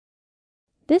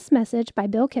This message by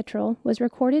Bill Kittrell was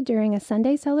recorded during a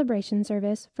Sunday celebration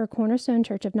service for Cornerstone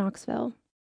Church of Knoxville.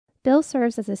 Bill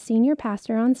serves as a senior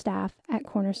pastor on staff at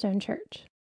Cornerstone Church.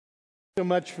 So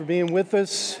much for being with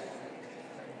us,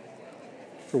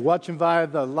 for watching via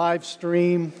the live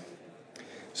stream.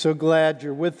 So glad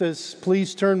you're with us.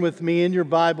 Please turn with me in your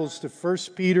Bibles to 1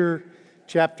 Peter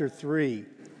chapter 3.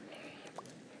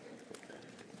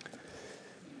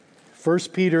 1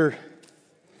 Peter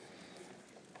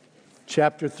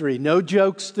chapter 3. No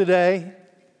jokes today.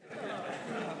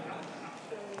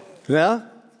 Yeah?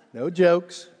 No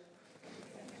jokes.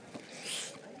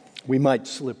 We might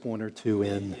slip one or two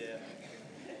in.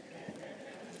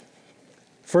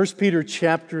 1 Peter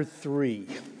chapter 3.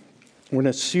 We're in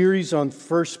a series on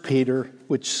 1 Peter,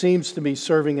 which seems to be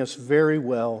serving us very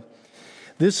well.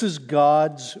 This is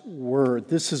God's Word.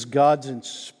 This is God's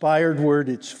inspired Word.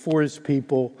 It's for His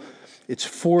people. It's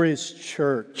for His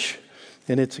church.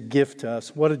 And it's a gift to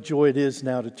us. What a joy it is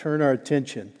now to turn our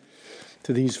attention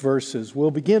to these verses.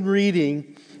 We'll begin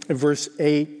reading in verse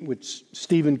 8, which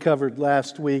Stephen covered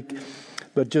last week,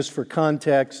 but just for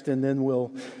context, and then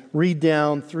we'll read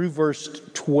down through verse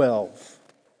 12.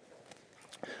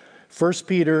 1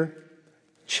 Peter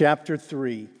chapter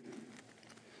 3.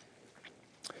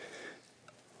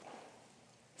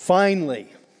 Finally,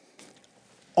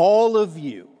 all of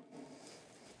you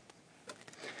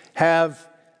have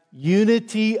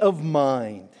unity of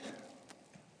mind,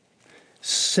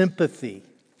 sympathy,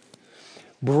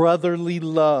 brotherly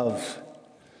love,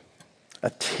 a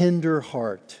tender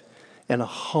heart, and a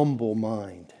humble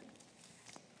mind.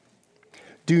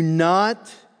 Do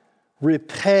not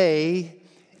repay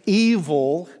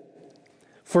evil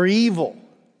for evil,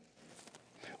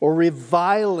 or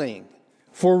reviling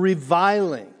for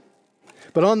reviling,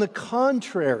 but on the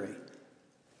contrary,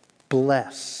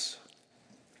 bless.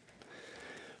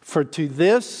 For to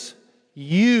this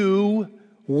you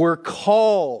were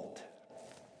called,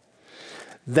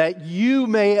 that you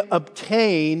may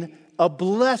obtain a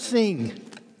blessing.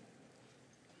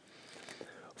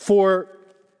 For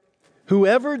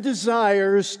whoever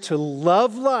desires to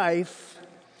love life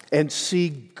and see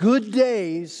good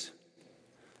days,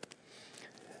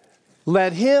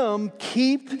 let him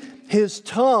keep his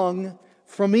tongue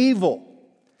from evil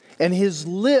and his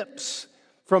lips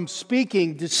from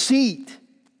speaking deceit.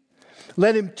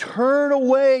 Let him turn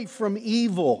away from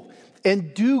evil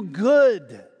and do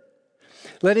good.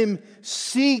 Let him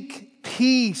seek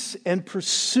peace and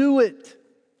pursue it.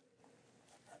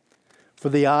 For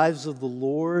the eyes of the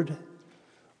Lord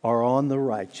are on the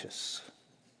righteous,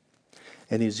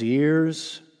 and His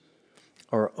ears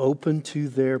are open to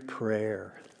their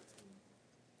prayer.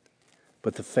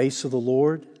 But the face of the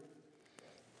Lord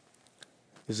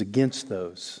is against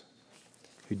those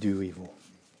who do evil.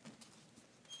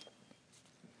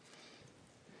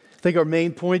 I think our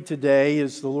main point today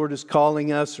is the Lord is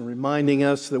calling us and reminding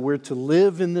us that we're to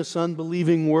live in this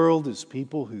unbelieving world as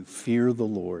people who fear the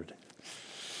Lord.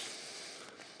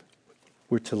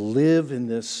 We're to live in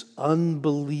this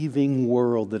unbelieving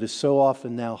world that is so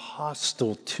often now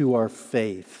hostile to our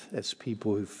faith as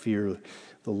people who fear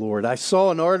the Lord. I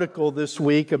saw an article this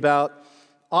week about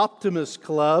optimist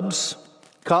clubs.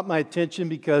 Caught my attention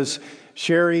because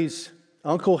Sherry's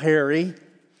Uncle Harry,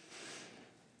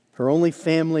 her only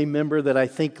family member that I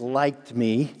think liked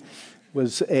me,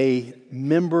 was a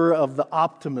member of the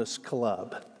Optimist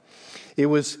Club. It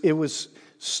was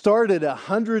started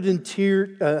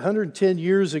 110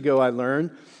 years ago, I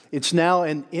learned. It's now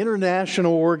an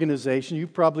international organization.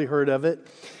 You've probably heard of it.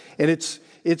 And it's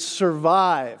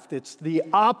survived. It's the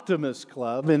Optimist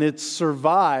Club, and it's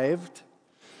survived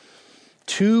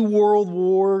 2 world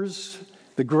wars,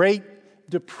 the Great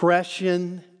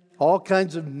Depression, all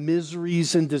kinds of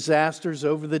miseries and disasters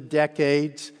over the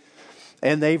decades,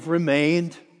 and they've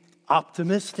remained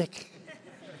optimistic.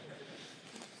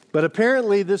 But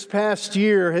apparently this past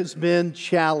year has been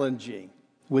challenging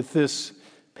with this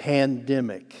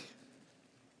pandemic.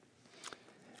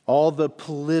 All the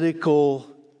political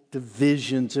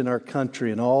divisions in our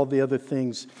country and all the other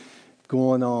things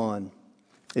going on.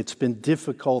 It's been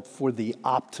difficult for the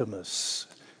Optimists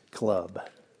Club.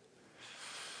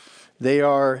 They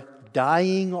are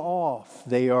dying off.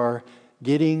 They are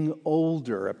getting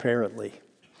older, apparently.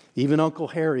 Even Uncle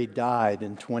Harry died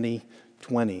in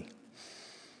 2020.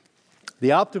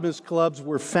 The Optimist Clubs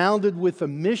were founded with a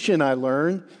mission, I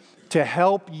learned, to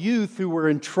help youth who were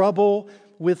in trouble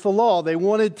with the law. They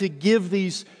wanted to give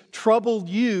these troubled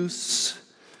youths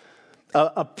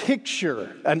a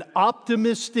picture, an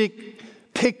optimistic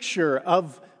picture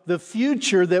of the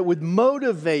future that would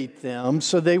motivate them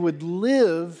so they would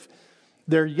live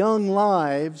their young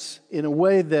lives in a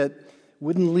way that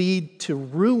wouldn't lead to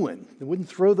ruin. It wouldn't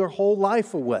throw their whole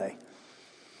life away.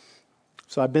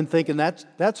 So I've been thinking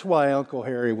that's why Uncle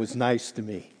Harry was nice to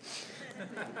me.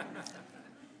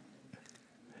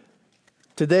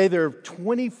 Today there are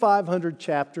 2,500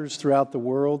 chapters throughout the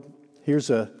world. Here's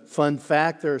a fun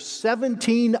fact. There are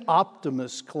 17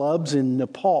 optimist clubs in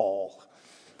Nepal.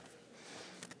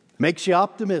 Makes you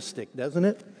optimistic, doesn't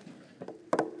it?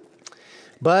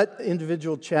 But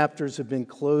individual chapters have been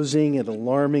closing at an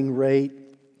alarming rate.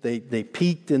 They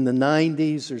peaked in the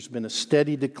 90s. There's been a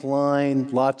steady decline.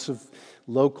 Lots of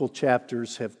local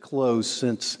chapters have closed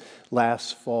since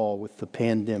last fall with the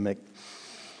pandemic.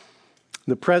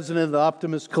 The president of the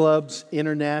Optimist Clubs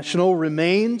International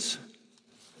remains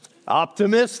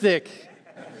optimistic.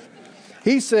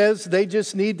 He says they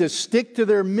just need to stick to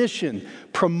their mission,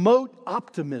 promote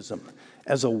optimism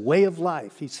as a way of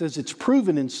life. He says it's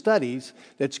proven in studies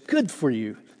that's good for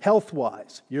you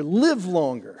health-wise. You live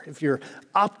longer if you're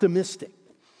optimistic.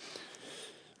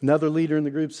 Another leader in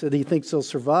the group said he thinks they'll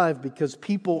survive because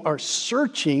people are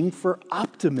searching for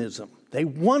optimism. They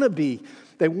want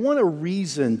a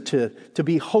reason to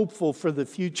be hopeful for the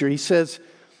future. He says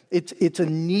it's a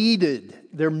needed,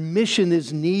 their mission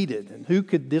is needed. And who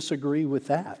could disagree with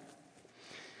that?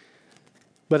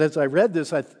 But as I read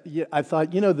this, I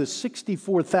thought, the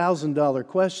 $64,000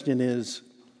 question is,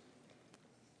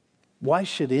 why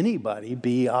should anybody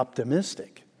be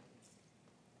optimistic?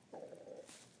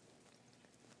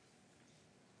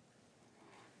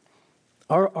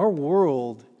 Our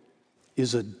world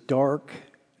is a dark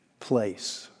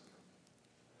place.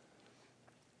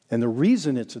 And the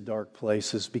reason it's a dark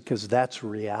place is because that's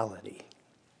reality.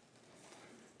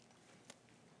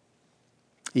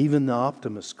 Even the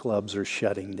optimist clubs are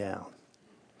shutting down.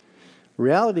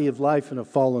 Reality of life in a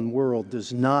fallen world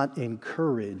does not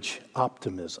encourage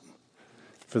optimism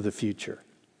for the future.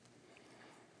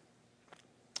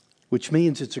 Which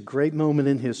means it's a great moment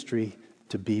in history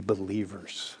to be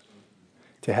believers,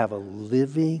 to have a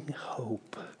living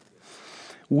hope.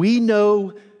 We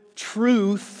know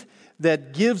truth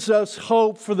that gives us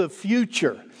hope for the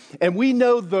future. And we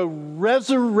know the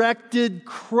resurrected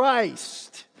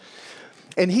Christ.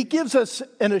 And He gives us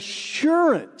an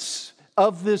assurance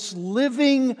of this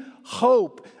living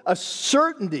hope, a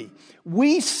certainty.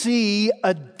 We see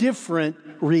a different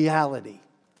reality.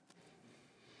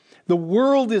 The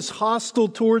world is hostile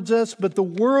towards us, but the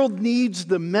world needs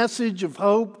the message of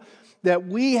hope that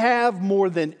we have more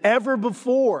than ever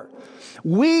before.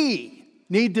 We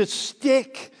need to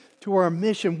stick to our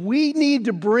mission. We need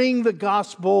to bring the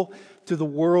gospel to the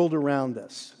world around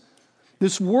us.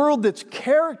 This world that's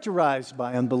characterized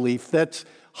by unbelief, that's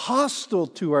hostile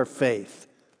to our faith.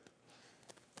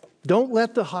 Don't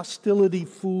let the hostility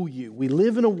fool you. We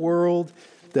live in a world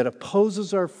that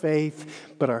opposes our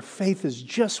faith, but our faith is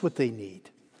just what they need.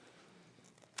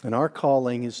 And our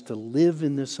calling is to live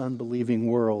in this unbelieving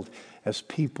world as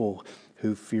people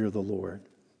who fear the Lord.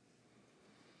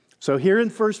 So here in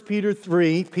 1 Peter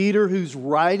 3, Peter, who's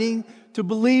writing to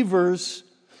believers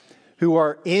who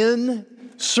are in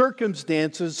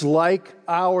circumstances like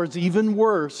ours, even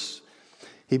worse,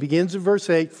 he begins in verse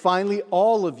 8, finally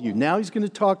all of you. Now he's going to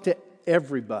talk to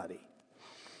everybody.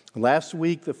 Last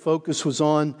week the focus was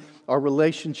on our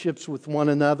relationships with one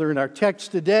another. In our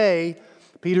text today,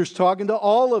 Peter's talking to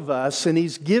all of us, and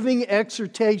he's giving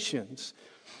exhortations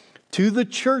to the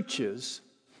churches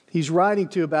he's writing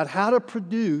to about how to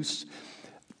produce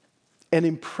an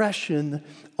impression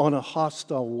on a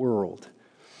hostile world.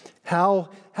 How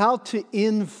to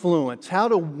influence, how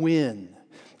to win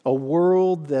a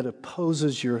world that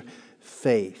opposes your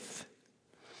faith.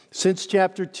 Since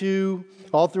chapter 2,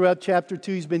 all throughout chapter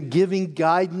 2, he's been giving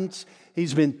guidance.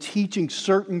 He's been teaching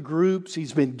certain groups.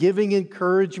 He's been giving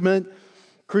encouragement.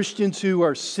 Christians who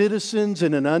are citizens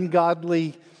in an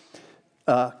ungodly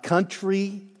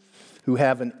country, who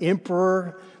have an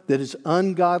emperor that is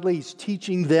ungodly. He's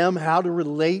teaching them how to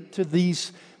relate to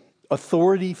these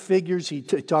authority figures. He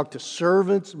talked to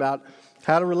servants about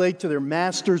how to relate to their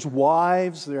masters'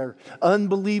 wives, their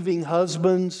unbelieving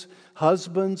husbands, how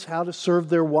to serve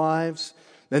their wives.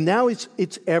 And now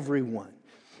it's everyone.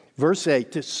 Verse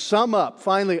 8, to sum up,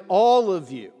 finally, all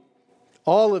of you,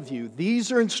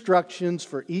 these are instructions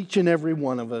for each and every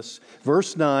one of us.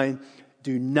 Verse 9,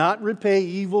 do not repay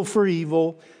evil for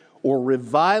evil or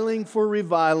reviling for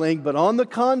reviling, but on the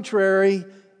contrary,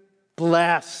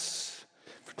 bless.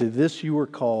 For to this you were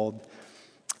called,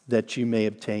 that you may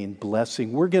obtain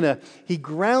blessing. He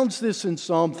grounds this in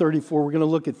Psalm 34. We're going to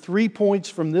look at 3 points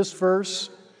from this verse,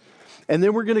 and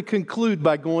then we're going to conclude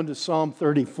by going to Psalm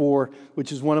 34,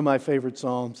 which is one of my favorite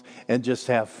psalms, and just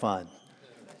have fun.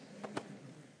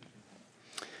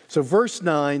 So verse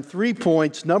 9, 3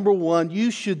 points. Number one, you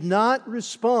should not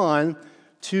respond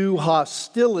to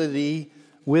hostility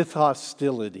with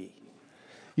hostility.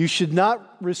 You should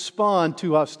not respond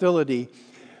to hostility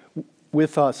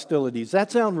with hostility. Does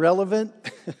that sound relevant?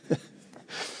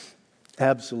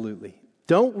 Absolutely.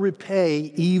 Don't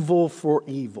repay evil for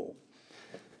evil,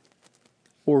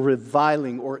 or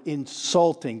reviling or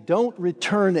insulting. Don't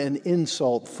return an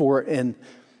insult for an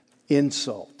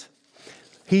insult.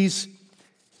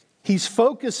 He's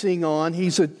focusing on,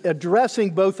 he's addressing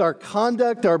both our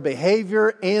conduct, our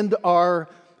behavior, and our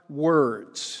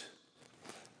words.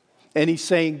 And he's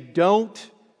saying, don't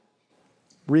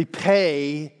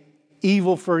repay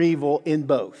evil for evil in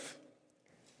both.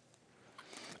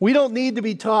 We don't need to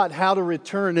be taught how to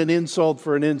return an insult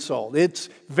for an insult. It's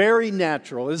very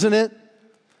natural, isn't it?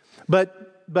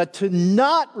 But to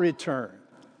not return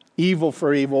evil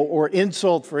for evil or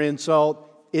insult for insult,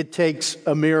 it takes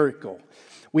a miracle.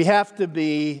 We have to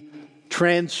be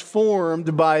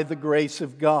transformed by the grace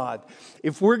of God.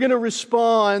 If we're going to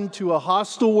respond to a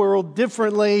hostile world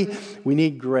differently, we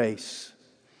need grace.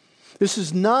 This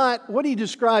is not, what he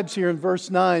describes here in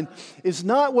verse 9, is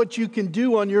not what you can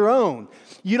do on your own.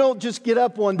 You don't just get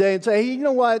up one day and say, hey, you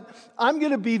know what? I'm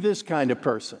going to be this kind of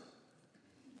person.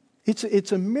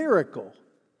 It's a miracle.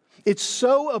 It's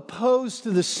so opposed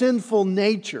to the sinful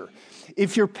nature.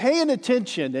 If you're paying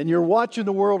attention and you're watching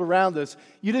the world around us,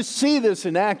 you just see this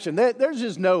in action. There's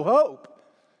just no hope.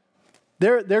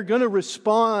 They're going to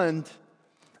respond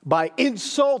by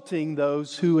insulting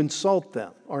those who insult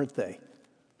them, aren't they?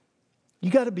 You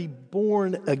got to be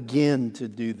born again to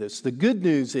do this. The good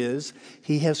news is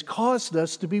He has caused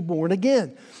us to be born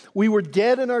again. We were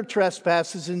dead in our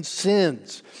trespasses and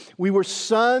sins. We were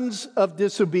sons of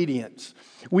disobedience.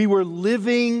 We were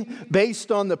living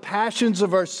based on the passions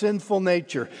of our sinful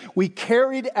nature. We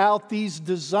carried out these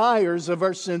desires of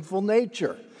our sinful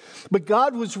nature. But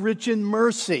God was rich in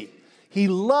mercy. He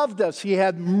loved us. He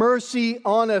had mercy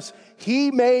on us. He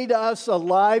made us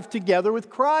alive together with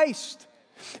Christ.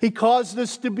 He caused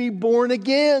us to be born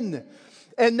again.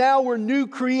 And now we're new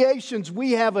creations.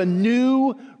 We have a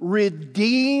new,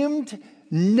 redeemed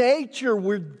nature.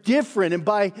 We're different. And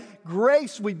by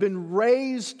grace, we've been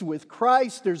raised with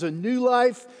Christ. There's a new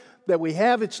life that we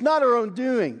have. It's not our own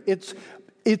doing.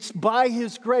 It's by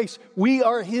His grace. We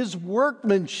are His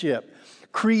workmanship,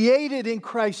 created in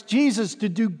Christ Jesus to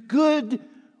do good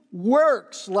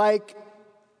works, like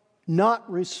not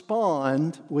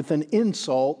respond with an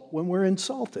insult when we're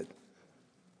insulted.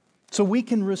 So we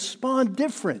can respond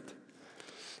different.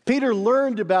 Peter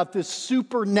learned about this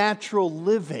supernatural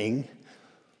living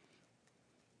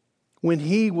when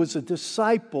he was a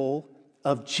disciple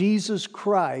of Jesus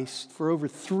Christ for over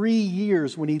 3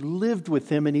 years, when he lived with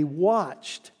Him and he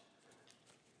watched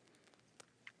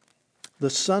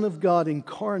the Son of God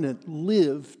incarnate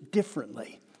live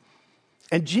differently.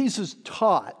 And Jesus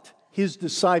taught His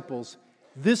disciples,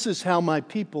 this is how my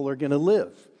people are going to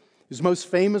live. His most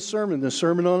famous sermon, the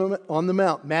Sermon on the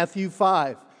Mount, Matthew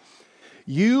 5.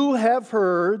 You have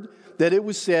heard that it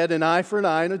was said, an eye for an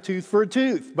eye and a tooth for a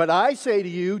tooth. But I say to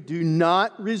you, do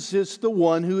not resist the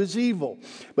one who is evil.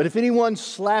 But if anyone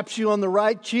slaps you on the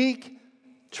right cheek,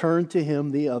 turn to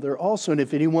him the other also. And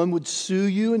if anyone would sue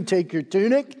you and take your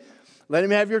tunic, let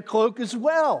him have your cloak as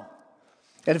well.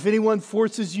 And if anyone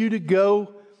forces you to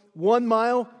go 1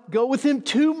 mile, go with him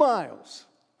 2 miles.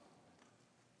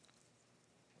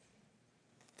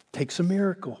 Takes a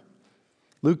miracle.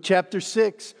 Luke chapter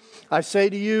 6, I say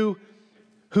to you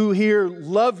who here,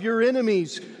 love your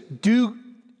enemies, do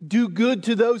good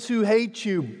to those who hate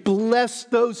you, bless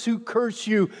those who curse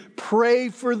you, pray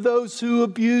for those who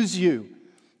abuse you.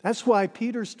 That's why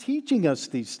Peter's teaching us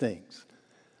these things.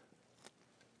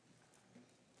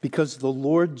 Because the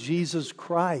Lord Jesus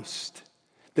Christ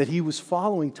that he was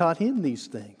following taught him these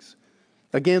things.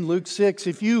 Again, Luke 6,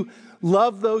 if you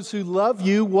love those who love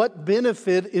you, what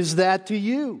benefit is that to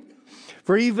you?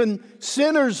 For even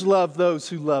sinners love those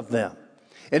who love them.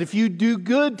 And if you do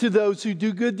good to those who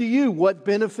do good to you, what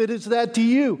benefit is that to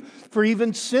you? For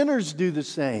even sinners do the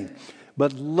same.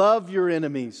 But love your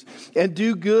enemies and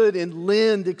do good and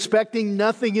lend, expecting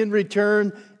nothing in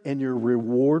return, and your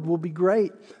reward will be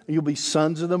great. You'll be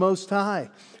sons of the Most High.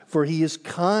 For He is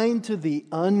kind to the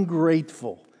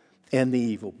ungrateful and the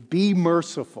evil. Be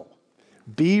merciful.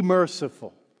 Be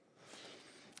merciful,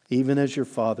 even as your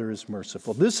Father is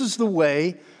merciful. This is the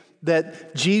way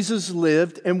that Jesus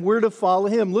lived, and we're to follow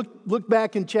Him. Look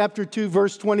back in chapter 2,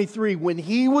 verse 23. When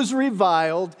He was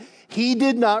reviled, He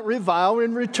did not revile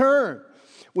in return.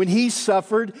 When He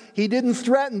suffered, He didn't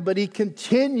threaten, but He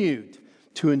continued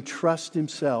to entrust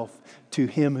Himself to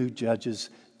Him who judges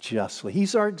justly.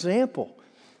 He's our example.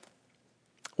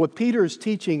 What Peter is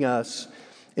teaching us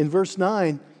in verse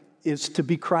 9 is to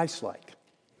be Christ-like.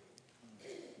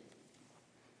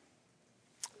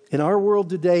 In our world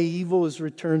today, evil is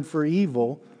returned for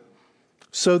evil,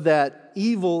 so that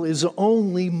evil is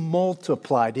only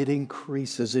multiplied. It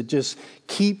increases. It just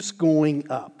keeps going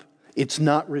up. It's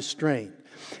not restrained.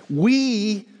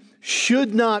 We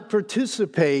should not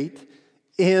participate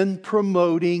in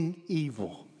promoting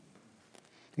evil.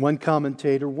 One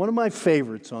commentator, one of my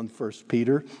favorites on 1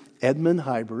 Peter, Edmund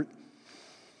Hibert,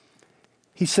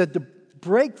 he said, to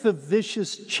break the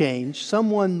vicious chain,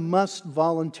 someone must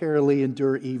voluntarily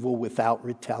endure evil without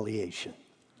retaliation.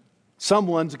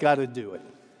 Someone's got to do it.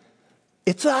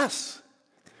 It's us.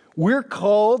 We're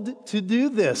called to do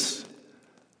this.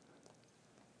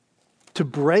 To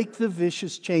break the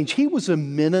vicious chain. He was a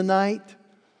Mennonite.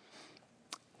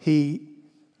 He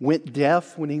went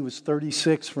deaf when he was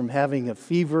 36 from having a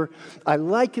fever. I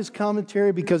like his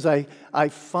commentary because I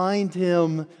find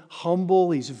him humble.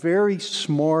 He's very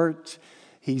smart.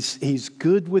 He's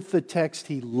good with the text.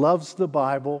 He loves the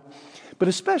Bible. But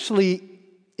especially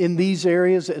in these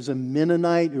areas as a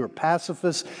Mennonite or a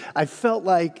pacifist, I felt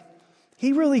like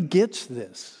he really gets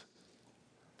this.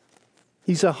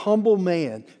 He's a humble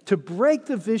man. To break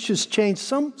the vicious chain,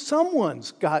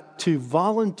 someone's got to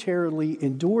voluntarily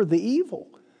endure the evil.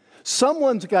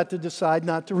 Someone's got to decide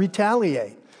not to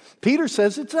retaliate. Peter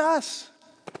says it's us.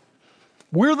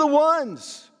 We're the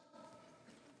ones.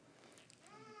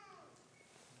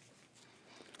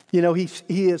 You know,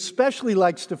 he especially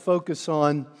likes to focus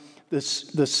on the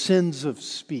sins of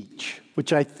speech,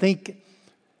 which I think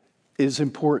is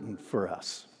important for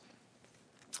us.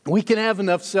 We can have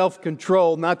enough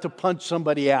self-control not to punch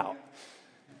somebody out.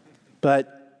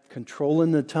 But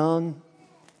controlling the tongue,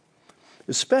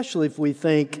 especially if we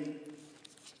think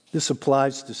this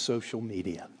applies to social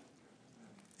media,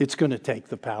 it's going to take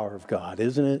the power of God,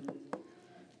 isn't it?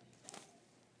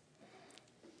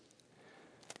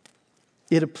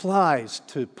 It applies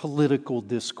to political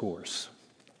discourse.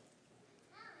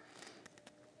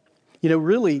 You know,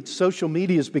 really, social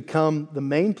media has become the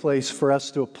main place for us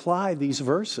to apply these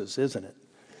verses, isn't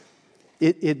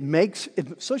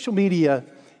it? Social media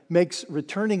makes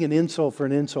returning an insult for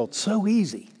an insult so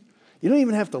easy. You don't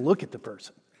even have to look at the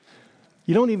person.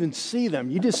 You don't even see them.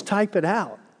 You just type it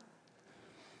out.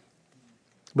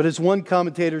 But as one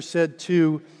commentator said,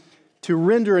 to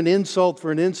render an insult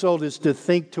for an insult is to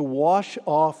think to wash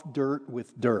off dirt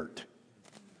with dirt.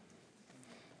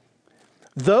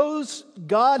 Those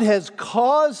God has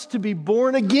caused to be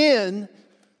born again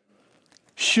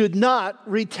should not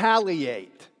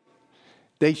retaliate.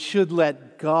 They should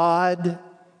let God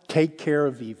take care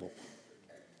of evil.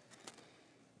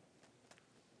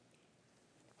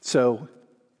 So,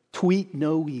 tweet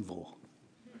no evil.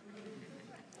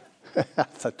 I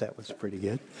thought that was pretty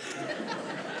good.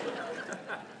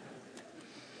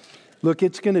 Look,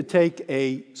 it's going to take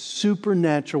a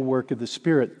supernatural work of the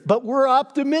Spirit. But we're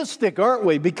optimistic, aren't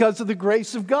we? Because of the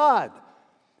grace of God.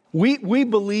 We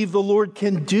believe the Lord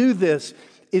can do this.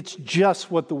 It's just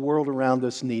what the world around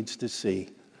us needs to see.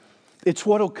 It's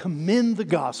what will commend the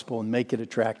gospel and make it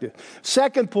attractive.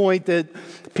 Second point that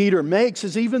Peter makes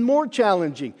is even more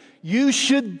challenging. You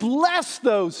should bless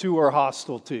those who are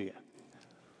hostile to you.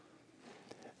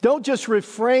 Don't just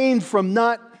refrain from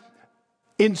not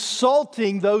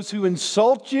insulting those who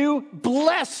insult you.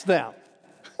 Bless them.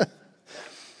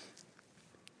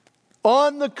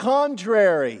 On the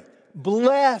contrary,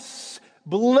 bless.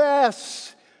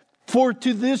 For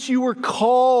to this you were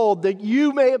called, that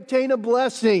you may obtain a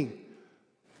blessing.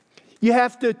 You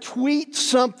have to tweet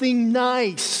something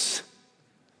nice.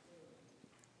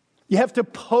 You have to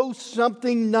post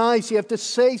something nice. You have to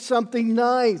say something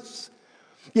nice.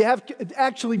 You have to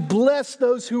actually bless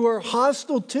those who are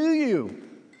hostile to you.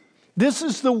 This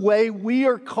is the way we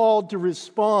are called to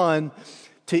respond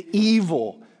to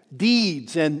evil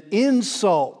deeds and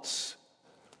insults.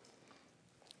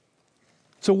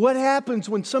 So what happens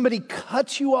when somebody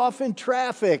cuts you off in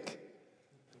traffic?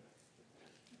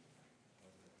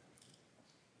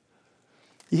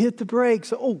 You hit the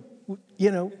brakes. Oh,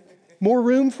 more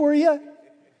room for you?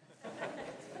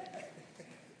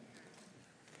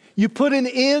 You put an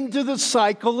end to the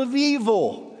cycle of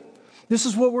evil. This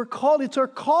is what we're called. It's our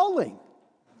calling.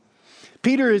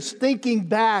 Peter is thinking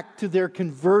back to their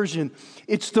conversion.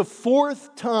 It's the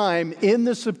fourth time in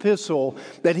this epistle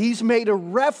that he's made a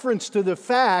reference to the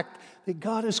fact that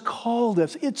God has called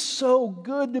us. It's so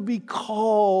good to be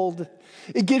called.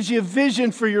 It gives you a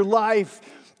vision for your life,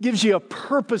 gives you a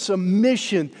purpose, a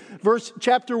mission.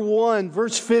 Chapter 1,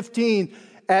 verse 15.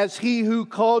 As he who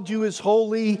called you is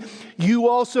holy, you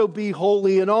also be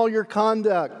holy in all your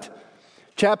conduct.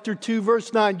 Chapter 2,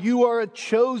 verse 9, you are a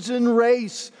chosen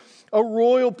race, a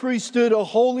royal priesthood, a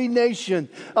holy nation,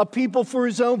 a people for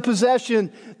his own possession,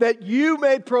 that you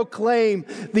may proclaim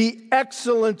the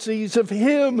excellencies of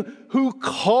him who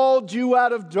called you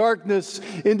out of darkness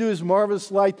into his marvelous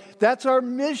light. That's our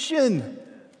mission.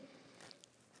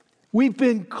 We've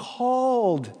been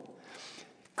called.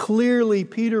 Clearly,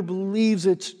 Peter believes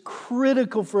it's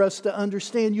critical for us to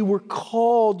understand you were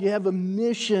called. You have a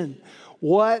mission.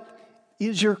 What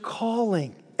is your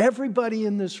calling? Everybody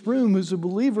in this room who's a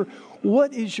believer,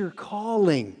 what is your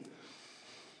calling?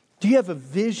 Do you have a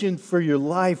vision for your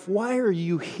life? Why are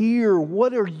you here?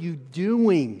 What are you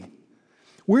doing?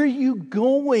 Where are you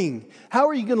going? How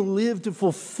are you going to live to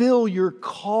fulfill your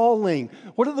calling?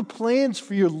 What are the plans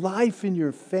for your life and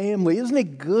your family? Isn't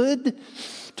it good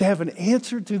to have an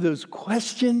answer to those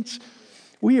questions?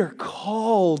 We are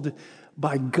called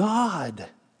by God.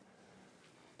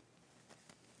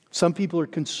 Some people are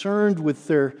concerned with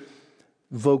their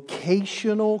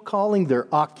vocational calling,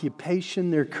 their occupation,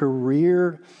 their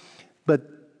career,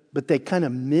 but they kind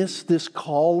of miss this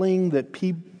calling that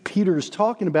Peter is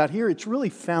talking about here. It's really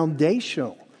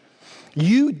foundational.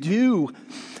 You do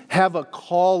have a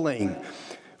calling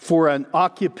for an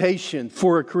occupation,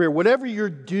 for a career. Whatever you're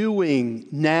doing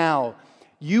now,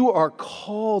 you are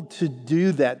called to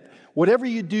do that. Whatever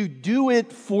you do, do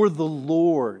it for the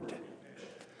Lord.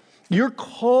 You're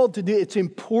called to do it. It's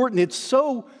important. It's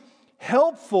so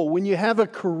helpful when you have a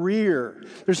career.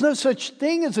 There's no such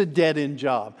thing as a dead-end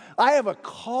job. I have a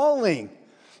calling,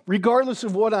 regardless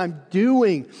of what I'm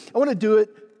doing. I want to do it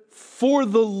for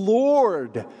the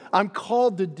Lord. I'm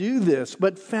called to do this,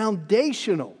 but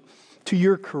foundational to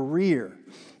your career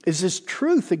is this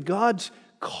truth that God's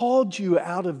called you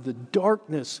out of the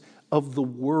darkness of the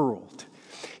world.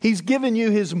 He's given you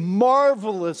His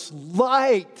marvelous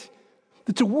light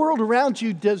that the world around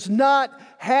you does not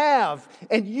have,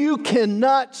 and you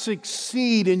cannot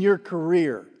succeed in your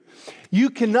career.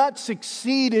 You cannot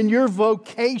succeed in your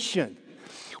vocation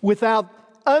without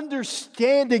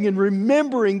understanding and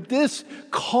remembering this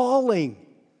calling.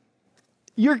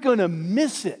 You're going to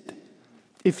miss it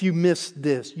if you miss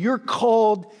this. You're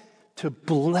called to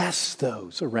bless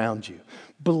those around you.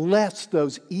 Bless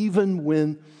those even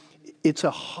when it's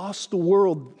a hostile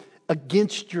world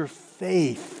against your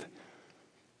faith.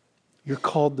 You're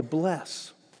called to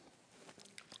bless.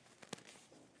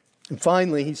 And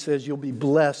finally, he says you'll be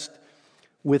blessed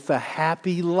with a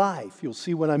happy life. You'll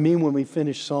see what I mean when we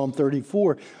finish Psalm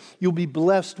 34. You'll be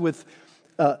blessed with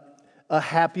a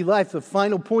happy life. The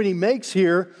final point he makes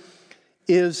here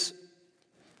is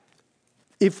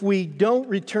if we don't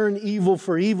return evil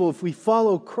for evil, if we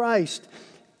follow Christ,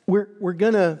 we're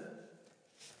going to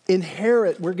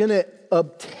inherit, we're going to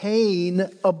obtain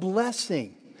a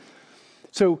blessing.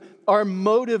 So our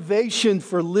motivation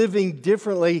for living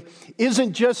differently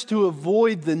isn't just to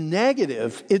avoid the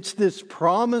negative, it's this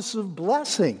promise of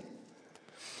blessing.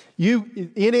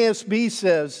 NASB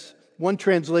says, one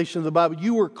translation of the Bible,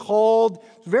 you were called,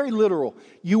 very literal,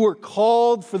 you were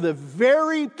called for the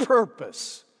very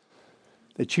purpose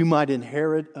that you might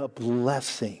inherit a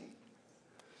blessing.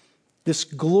 This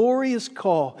glorious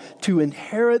call to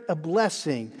inherit a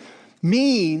blessing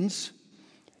means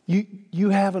you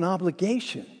have an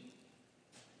obligation.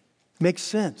 Makes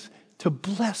sense. To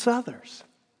bless others.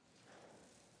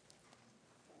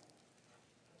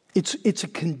 It's a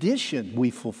condition we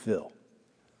fulfill.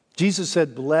 Jesus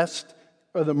said, blessed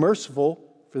are the merciful,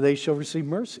 for they shall receive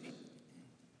mercy.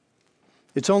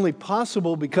 It's only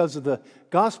possible because of the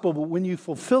gospel, but when you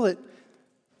fulfill it,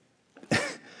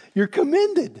 you're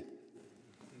commended.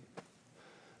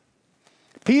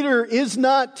 Peter is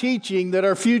not teaching that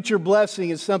our future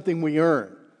blessing is something we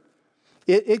earn.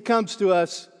 It comes to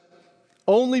us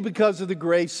only because of the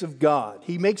grace of God.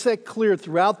 He makes that clear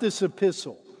throughout this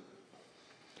epistle.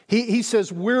 He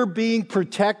says we're being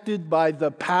protected by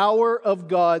the power of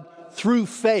God through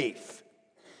faith.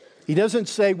 He doesn't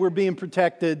say we're being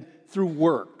protected through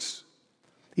works.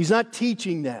 He's not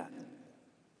teaching that.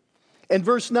 And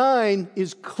verse 9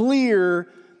 is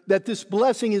clear that this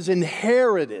blessing is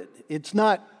inherited. It's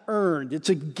not earned. It's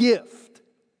a gift.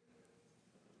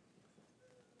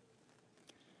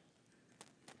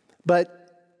 But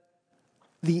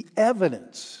the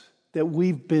evidence that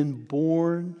we've been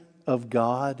born of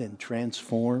God and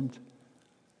transformed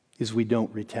is we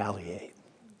don't retaliate.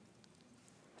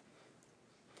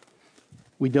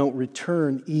 We don't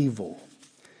return evil.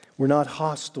 We're not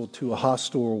hostile to a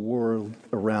hostile world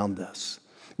around us.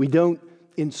 We don't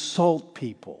insult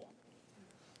people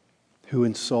who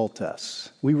insult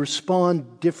us. We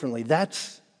respond differently.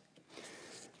 That's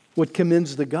what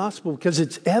commends the gospel, because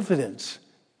it's evidence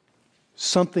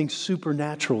something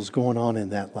supernatural is going on in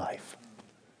that life.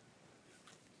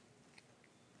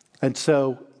 And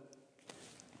so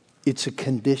it's a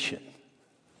condition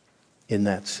in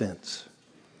that sense.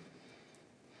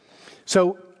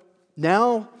 So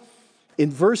now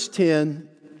in verse 10,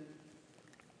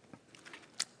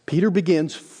 Peter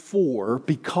begins for,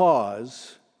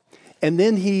 because, and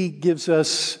then he gives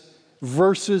us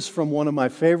verses from one of my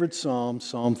favorite Psalms,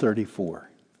 Psalm 34.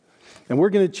 And we're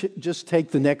going to just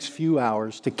take the next few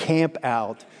hours to camp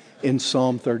out in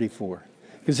Psalm 34,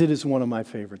 because it is one of my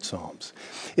favorite Psalms.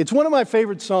 It's one of my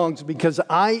favorite songs because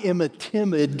I am a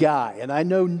timid guy, and I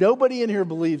know nobody in here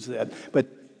believes that,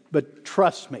 but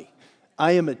trust me,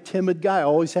 I am a timid guy, I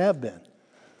always have been.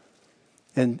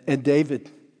 And David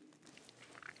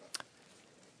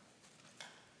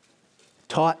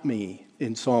taught me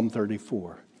in Psalm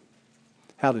 34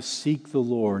 how to seek the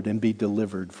Lord and be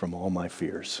delivered from all my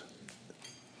fears.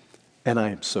 And I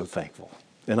am so thankful.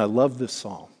 And I love this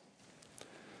psalm.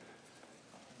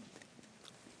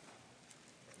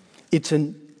 It's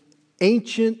an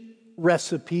ancient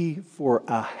recipe for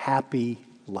a happy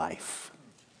life.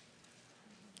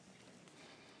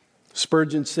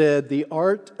 Spurgeon said, "The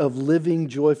art of living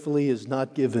joyfully is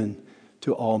not given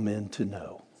to all men to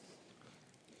know."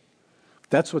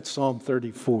 That's what Psalm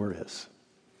 34 is.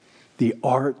 The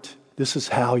art, this is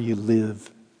how you live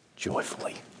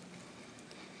joyfully.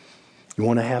 You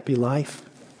want a happy life?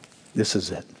 This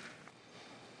is it.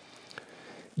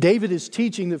 David is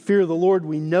teaching the fear of the Lord.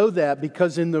 We know that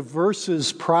because in the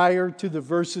verses prior to the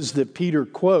verses that Peter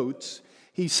quotes,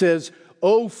 he says,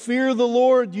 "Oh, fear the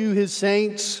Lord, you his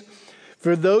saints,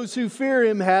 for those who fear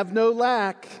him have no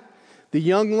lack. The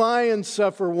young lions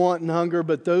suffer want and hunger,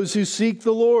 but those who seek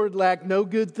the Lord lack no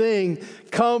good thing.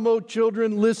 Come, O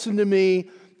children, listen to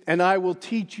me, and I will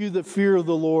teach you the fear of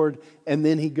the Lord." And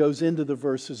then he goes into the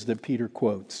verses that Peter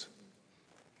quotes.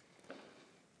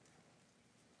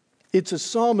 It's a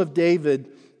psalm of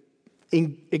David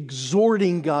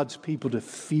exhorting God's people to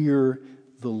fear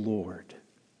the Lord.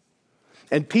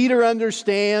 And Peter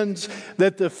understands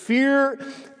that the fear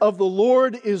of the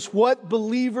Lord is what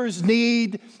believers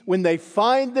need when they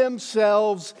find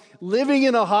themselves living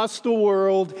in a hostile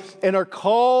world and are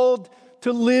called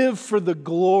to live for the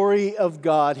glory of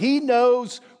God. He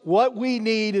knows what we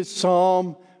need is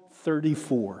Psalm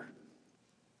 34.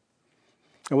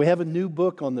 And we have a new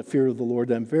book on the fear of the Lord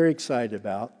that I'm very excited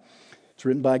about. It's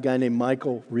written by a guy named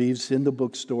Michael Reeves in the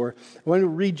bookstore. I want to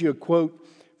read you a quote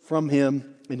from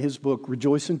him in his book,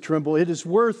 Rejoice and Tremble. It is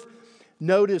worth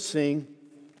noticing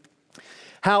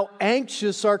how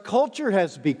anxious our culture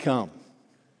has become.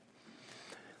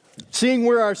 Seeing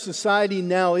where our society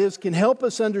now is can help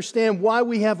us understand why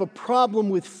we have a problem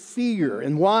with fear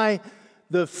and why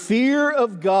the fear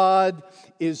of God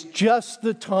is just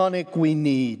the tonic we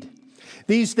need.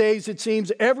 These days, it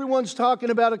seems everyone's talking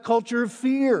about a culture of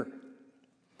fear.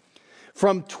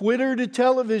 From Twitter to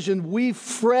television, we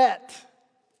fret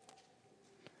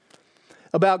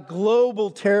about global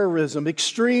terrorism,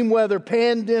 extreme weather,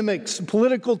 pandemics,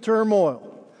 political turmoil.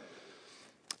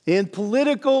 In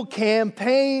political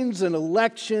campaigns and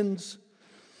elections,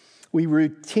 we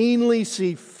routinely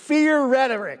see fear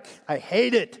rhetoric, I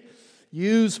hate it,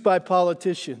 used by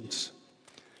politicians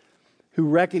who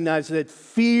recognize that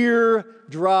fear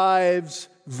drives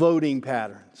voting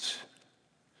patterns.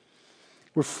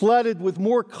 We're flooded with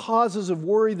more causes of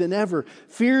worry than ever.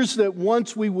 Fears that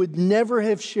once we would never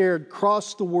have shared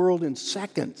cross the world in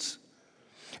seconds.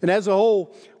 And as a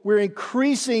whole, we're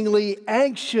increasingly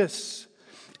anxious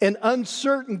and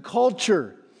uncertain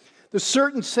culture. The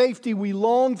certain safety we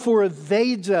long for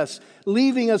evades us,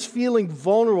 leaving us feeling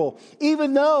vulnerable,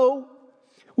 even though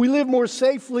we live more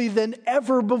safely than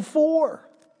ever before.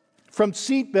 From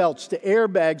seatbelts to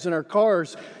airbags in our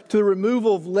cars to the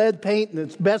removal of lead paint and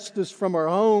asbestos from our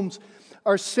homes,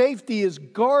 our safety is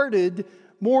guarded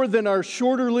more than our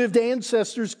shorter-lived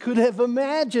ancestors could have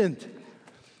imagined.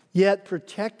 Yet,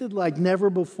 protected like never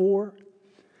before,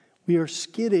 we are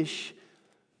skittish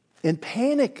and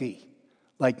panicky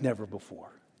like never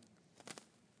before.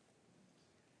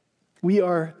 We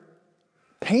are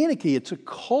panicky. It's a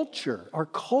culture. Our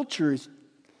culture is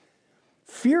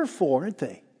fearful, aren't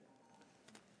they?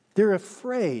 They're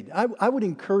afraid. I would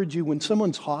encourage you, when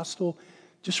someone's hostile,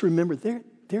 just remember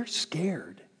they're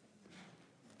scared.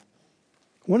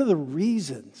 One of the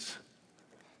reasons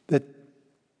that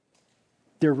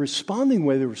they're responding the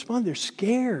way they respond, they're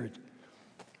scared.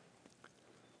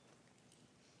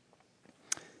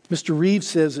 Mr. Reeves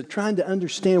says that trying to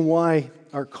understand why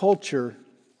our culture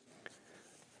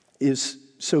is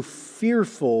so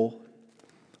fearful,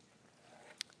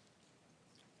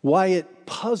 why it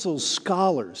puzzles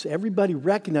scholars. Everybody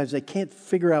recognizes they can't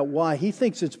figure out why. He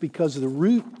thinks it's because the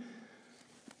root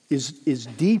is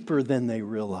deeper than they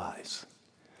realize.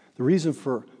 The reason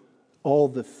for all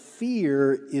the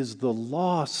fear is the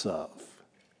loss of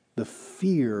the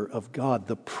fear of God,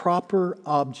 the proper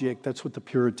object. That's what the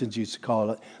Puritans used to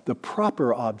call it, the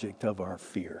proper object of our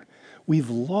fear. We've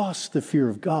lost the fear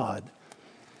of God,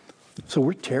 so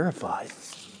we're terrified.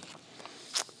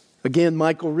 Again,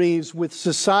 Michael Reeves, with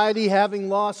society having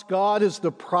lost God as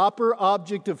the proper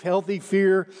object of healthy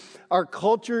fear, our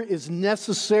culture is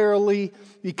necessarily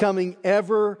becoming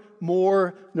ever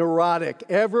more neurotic,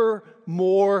 ever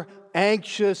more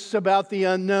anxious about the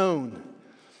unknown.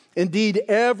 Indeed,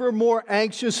 ever more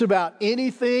anxious about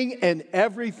anything and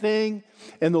everything.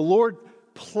 And the Lord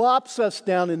plops us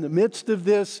down in the midst of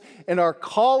this, and our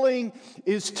calling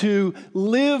is to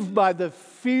live by the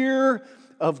fear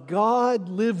of God,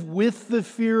 live with the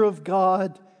fear of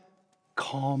God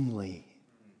calmly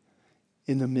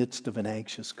in the midst of an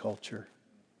anxious culture.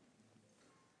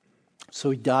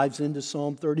 So he dives into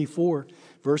Psalm 34,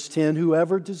 verse 10,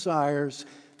 whoever desires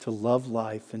to love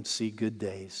life and see good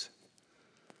days,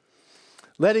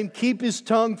 let him keep his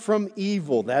tongue from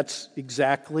evil. That's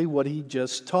exactly what he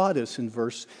just taught us in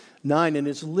verse 9. And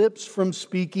his lips from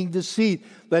speaking deceit.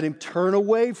 Let him turn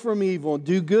away from evil and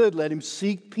do good. Let him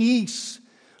seek peace.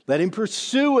 Let him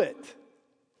pursue it.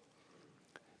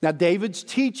 Now David's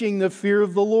teaching the fear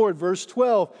of the Lord. Verse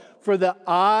 12. For the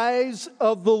eyes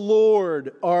of the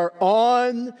Lord are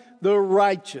on the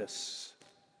righteous,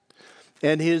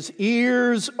 and his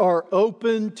ears are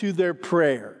open to their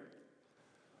prayer.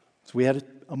 So we had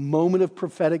a moment of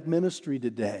prophetic ministry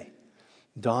today.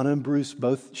 Donna and Bruce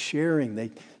both sharing,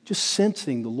 they just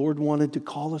sensing the Lord wanted to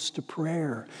call us to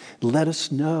prayer. Let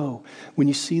us know when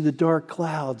you see the dark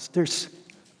clouds, there's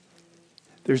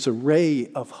a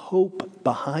ray of hope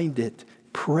behind it.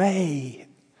 Pray.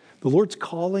 The Lord's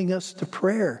calling us to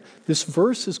prayer. This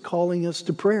verse is calling us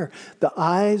to prayer. The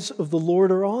eyes of the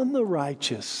Lord are on the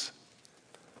righteous.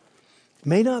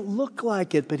 May not look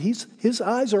like it, but his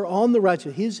eyes are on the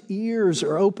righteous. His ears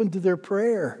are open to their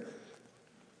prayer.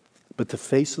 But the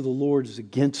face of the Lord is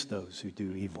against those who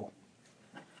do evil.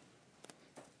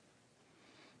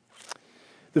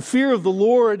 The fear of the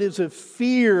Lord is a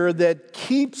fear that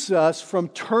keeps us from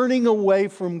turning away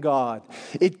from God.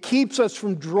 It keeps us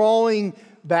from drawing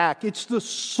back. It's the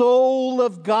soul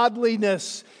of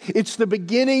godliness. It's the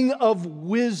beginning of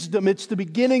wisdom. It's the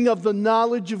beginning of the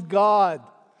knowledge of God.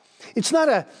 It's not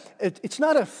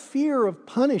a fear of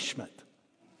punishment.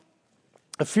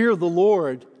 A fear of the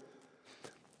Lord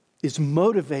is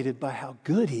motivated by how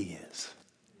good He is.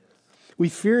 We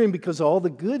fear Him because of all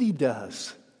the good He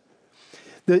does.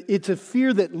 It's a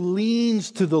fear that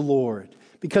leans to the Lord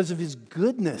because of His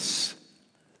goodness.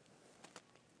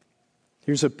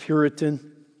 Here's a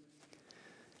Puritan,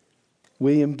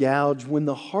 William Gouge. When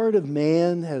the heart of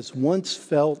man has once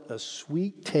felt a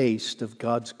sweet taste of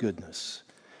God's goodness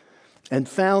and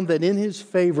found that in His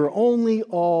favor only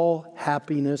all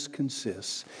happiness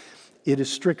consists, it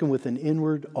is stricken with an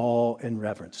inward awe and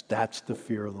reverence. That's the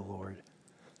fear of the Lord.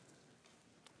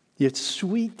 It's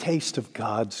sweet taste of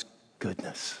God's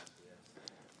goodness.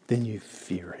 Then you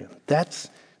fear Him. That's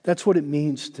what it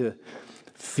means to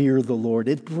fear the Lord.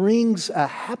 It brings a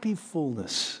happy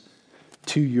fullness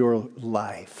to your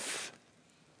life.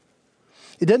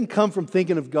 It doesn't come from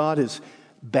thinking of God as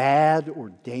bad or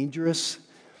dangerous.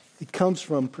 It comes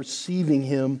from perceiving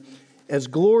Him as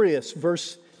glorious.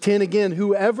 Verse 10 again,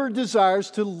 whoever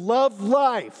desires to love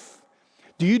life.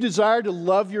 Do you desire to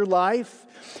love your life?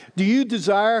 Do you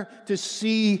desire to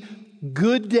see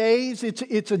good days?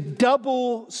 It's a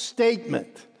double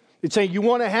statement. It's saying you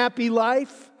want a happy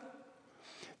life?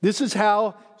 This is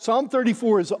how Psalm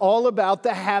 34 is all about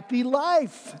the happy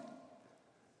life.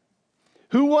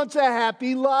 Who wants a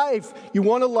happy life? You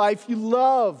want a life you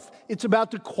love. It's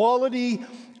about the quality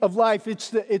of life. It's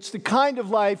the kind of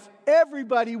life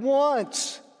everybody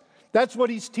wants. That's what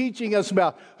he's teaching us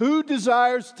about. Who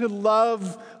desires to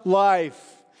love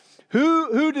life?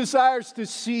 Who desires to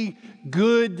see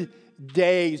good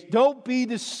days? Don't be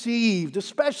deceived,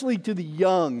 especially to the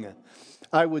young,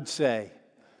 I would say.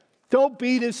 Don't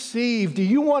be deceived. Do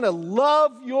you want to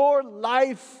love your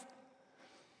life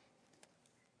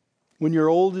when you're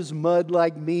old as mud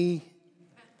like me?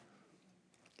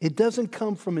 It doesn't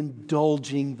come from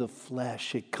indulging the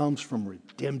flesh. It comes from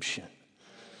redemption.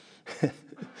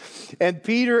 And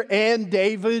Peter and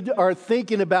David are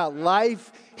thinking about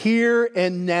life here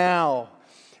and now.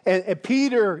 And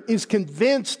Peter is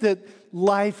convinced that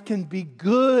life can be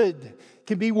good,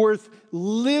 can be worth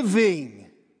living,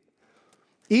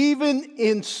 even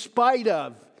in spite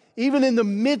of, even in the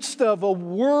midst of a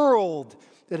world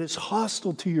that is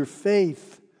hostile to your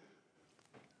faith.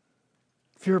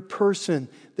 If you're a person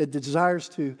that desires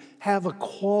to have a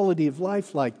quality of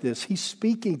life like this, He's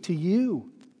speaking to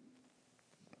you.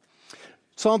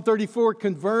 Psalm 34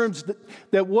 confirms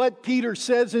that what Peter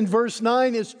says in verse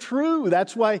 9 is true.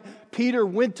 That's why Peter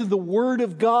went to the Word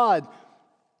of God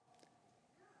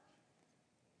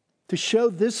to show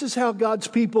this is how God's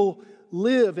people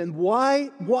live. And why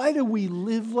do we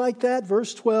live like that?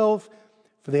 Verse 12,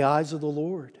 for the eyes of the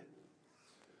Lord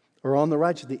are on the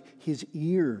righteous. His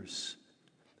ears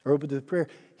are open to the prayer.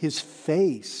 His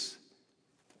face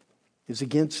is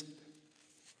against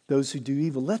those who do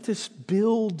evil. Let this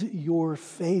build your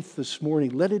faith this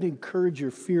morning. Let it encourage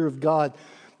your fear of God.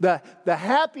 The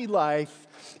happy life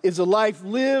is a life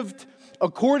lived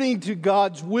according to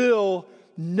God's will,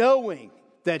 knowing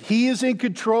that He is in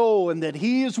control and that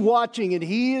He is watching and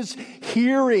He is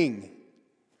hearing.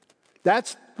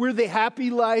 That's where the happy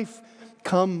life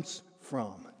comes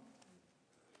from.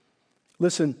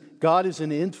 Listen, God is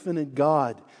an infinite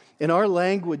God, and our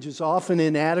language is often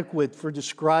inadequate for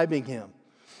describing Him.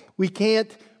 We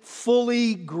can't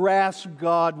fully grasp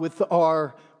God with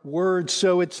our words,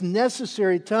 so it's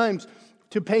necessary at times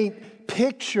to paint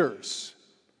pictures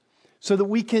so that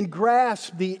we can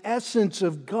grasp the essence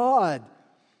of God.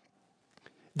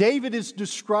 David is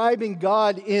describing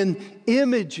God in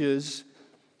images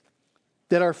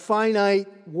that our finite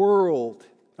world,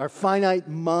 our finite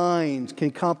minds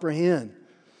can comprehend.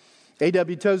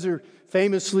 A.W. Tozer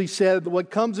famously said that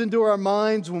what comes into our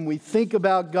minds when we think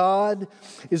about God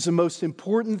is the most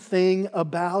important thing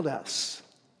about us.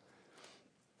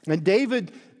 And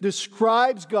David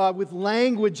describes God with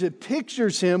language that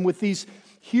pictures Him with these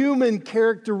human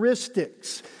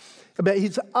characteristics. About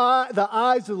the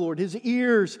eyes of the Lord, His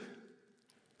ears,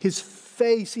 His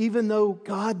face, even though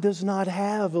God does not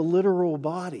have a literal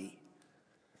body.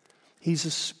 He's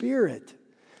a spirit.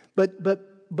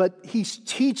 But He's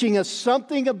teaching us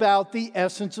something about the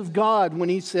essence of God when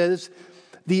He says,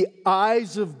 the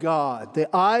eyes of God,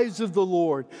 the eyes of the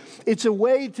Lord. It's a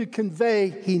way to convey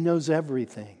He knows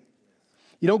everything.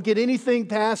 You don't get anything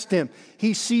past Him.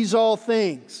 He sees all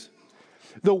things.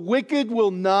 The wicked will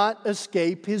not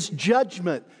escape His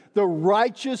judgment. The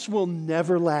righteous will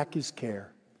never lack His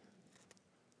care.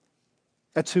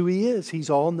 That's who He is. He's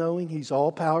all-knowing. He's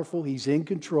all-powerful. He's in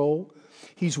control.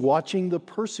 He's watching the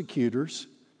persecutors,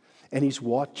 and He's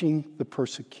watching the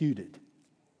persecuted.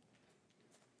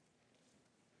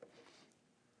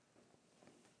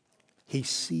 He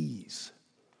sees.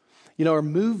 You know, our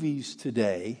movies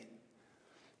today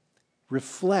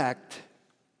reflect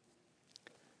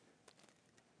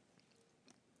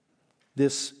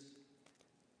this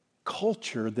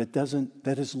culture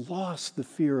that has lost the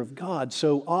fear of God.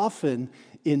 So often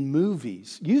in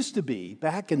movies, used to be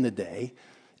back in the day,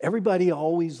 everybody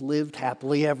always lived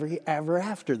happily ever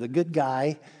after. The good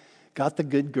guy got the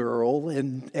good girl,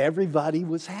 and everybody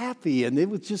was happy. And it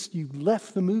was just, you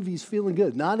left the movies feeling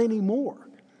good. Not anymore.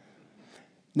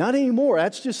 Not anymore.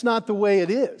 That's just not the way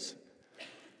it is.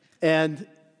 And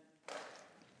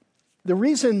the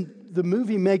reason the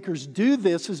movie makers do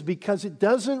this is because it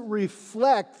doesn't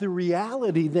reflect the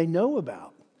reality they know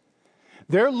about.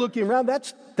 They're looking around,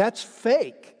 that's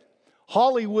fake.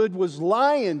 Hollywood was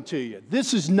lying to you.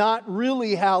 This is not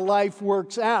really how life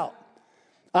works out.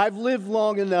 I've lived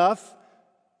long enough,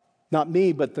 not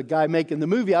me, but the guy making the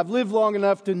movie, I've lived long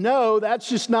enough to know that's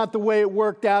just not the way it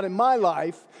worked out in my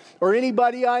life or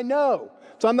anybody I know.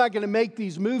 So I'm not going to make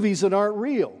these movies that aren't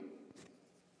real.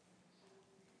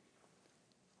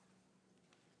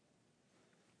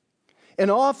 And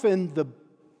often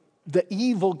the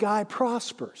evil guy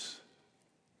prospers.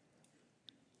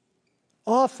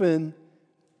 Often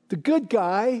the good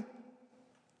guy,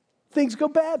 things go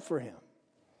bad for him.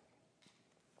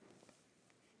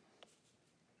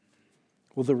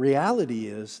 Well, the reality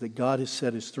is that God has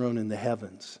set His throne in the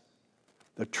heavens.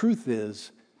 The truth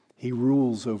is, He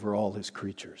rules over all His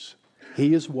creatures.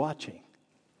 He is watching.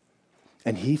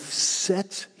 And He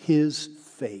sets His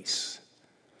face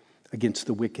against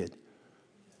the wicked.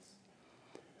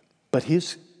 But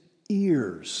His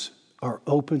ears are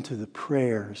open to the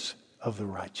prayers of the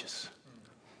righteous.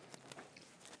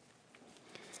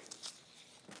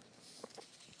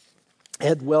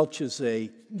 Ed Welch is a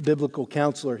biblical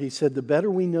counselor. He said, the better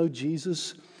we know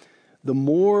Jesus, the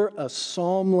more a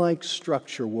psalm-like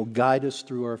structure will guide us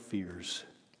through our fears.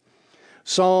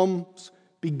 Psalms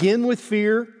begin with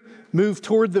fear, move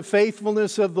toward the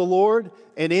faithfulness of the Lord,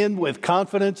 and end with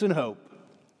confidence and hope.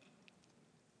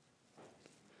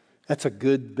 That's a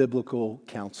good biblical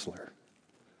counselor.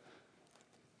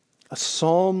 A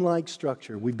psalm-like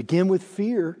structure. We begin with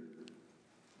fear.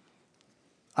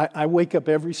 I wake up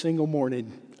every single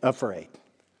morning afraid.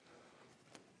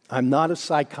 I'm not a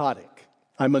psychotic.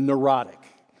 I'm a neurotic,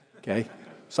 okay?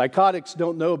 Psychotics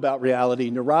don't know about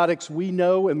reality. Neurotics, we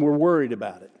know and we're worried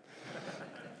about it.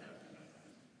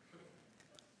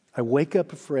 I wake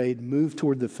up afraid, move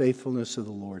toward the faithfulness of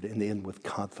the Lord, and end with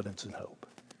confidence and hope.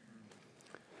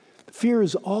 Fear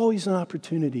is always an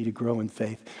opportunity to grow in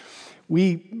faith.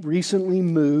 We recently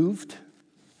moved,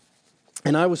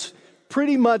 and I was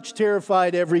pretty much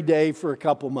terrified every day for a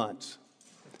couple months.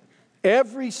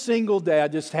 Every single day, I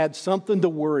just had something to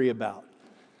worry about.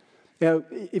 You know,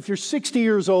 if you're 60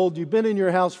 years old, you've been in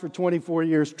your house for 24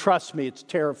 years, trust me, it's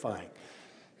terrifying.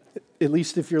 At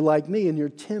least if you're like me and you're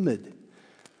timid.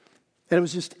 And it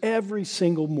was just every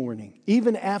single morning,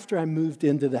 even after I moved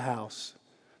into the house,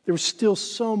 there was still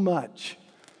so much.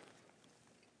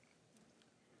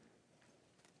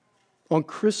 On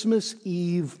Christmas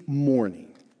Eve morning,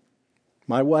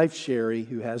 my wife Sherry,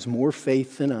 who has more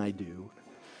faith than I do,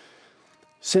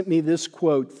 sent me this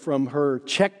quote from her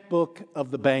checkbook of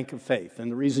the Bank of Faith.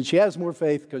 And the reason she has more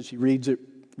faith, because she reads it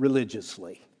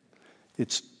religiously.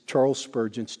 It's Charles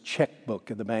Spurgeon's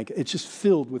checkbook of the bank. It's just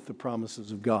filled with the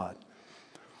promises of God.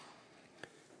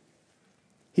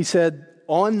 He said,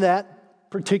 on that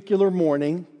particular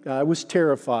morning, I was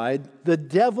terrified. The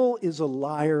devil is a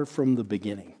liar from the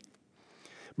beginning.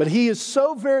 But he is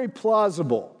so very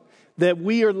plausible that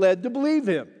we are led to believe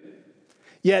him.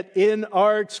 Yet in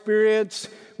our experience,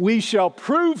 we shall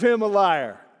prove him a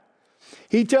liar.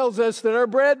 He tells us that our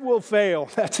bread will fail.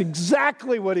 That's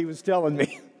exactly what he was telling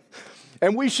me.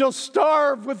 And we shall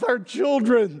starve with our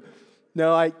children.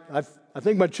 No, I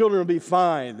think my children will be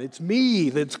fine. It's me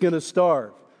that's going to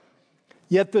starve.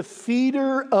 Yet the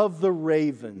feeder of the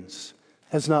ravens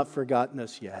has not forgotten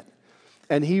us yet,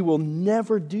 and he will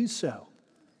never do so.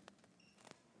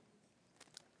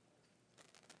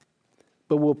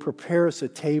 But will prepare us a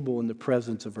table in the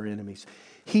presence of our enemies.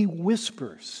 He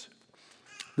whispers,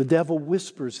 the devil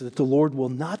whispers that the Lord will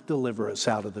not deliver us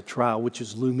out of the trial which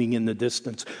is looming in the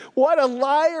distance. What a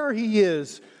liar he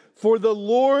is! For the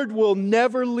Lord will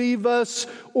never leave us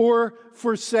or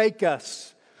forsake us.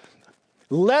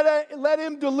 Let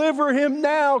him deliver him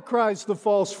now, cries the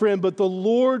false friend, but the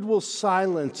Lord will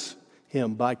silence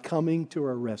him by coming to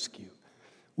our rescue.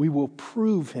 We will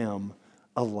prove him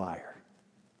a liar.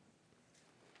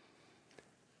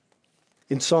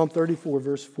 In Psalm 34,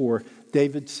 verse 4,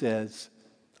 David says,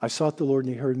 I sought the Lord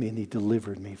and he heard me and he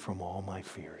delivered me from all my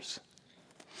fears.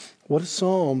 What a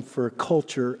psalm for a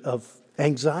culture of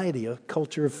anxiety, a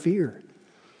culture of fear.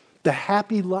 The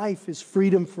happy life is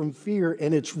freedom from fear,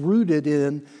 and it's rooted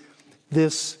in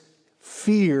this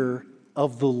fear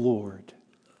of the Lord.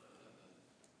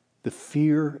 The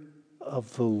fear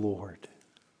of the Lord.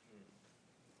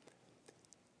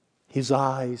 His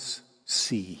eyes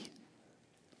see.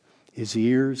 His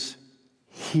ears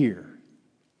hear.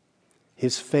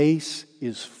 His face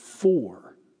is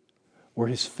for, or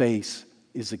his face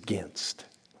is against.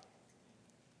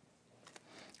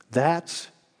 That's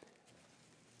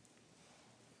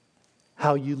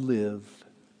how you live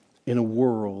in a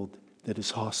world that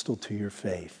is hostile to your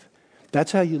faith.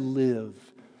 That's how you live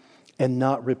and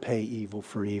not repay evil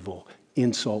for evil,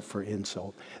 insult for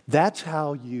insult. That's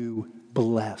how you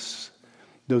bless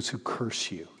those who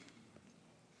curse you.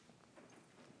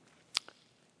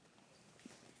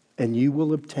 And you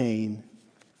will obtain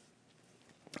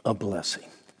a blessing.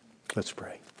 Let's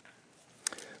pray.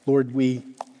 Lord, we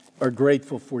are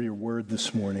grateful for your word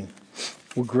this morning.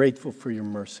 We're grateful for your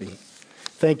mercy.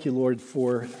 Thank you, Lord,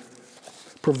 for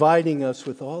providing us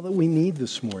with all that we need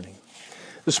this morning.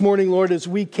 This morning, Lord, as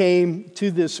we came to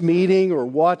this meeting or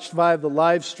watched via the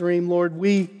live stream, Lord,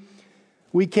 we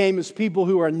came as people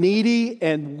who are needy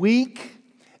and weak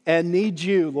and need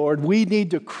you, Lord. We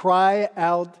need to cry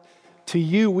out to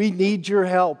you. We need your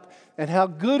help. And how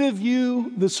good of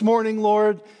you this morning,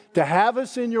 Lord, to have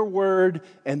us in your word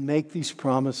and make these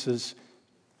promises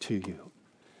to you.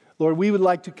 Lord, we would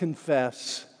like to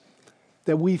confess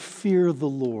that we fear the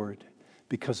Lord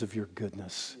because of your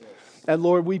goodness. And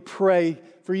Lord, we pray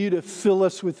for you to fill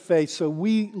us with faith so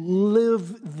we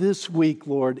live this week,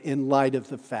 Lord, in light of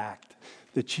the fact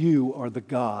that you are the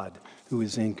God who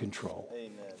is in control.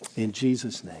 Amen. In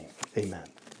Jesus' name, amen.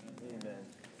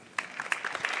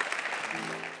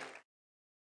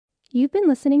 You've been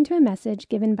listening to a message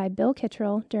given by Bill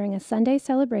Kittrell during a Sunday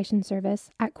celebration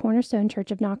service at Cornerstone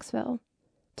Church of Knoxville.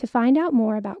 To find out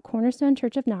more about Cornerstone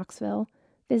Church of Knoxville,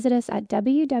 visit us at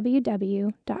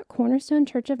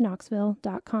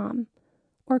www.cornerstonechurchofknoxville.com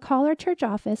or call our church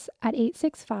office at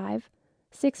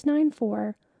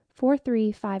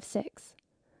 865-694-4356.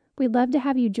 We'd love to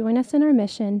have you join us in our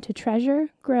mission to treasure,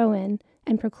 grow in,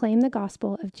 and proclaim the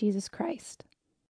gospel of Jesus Christ.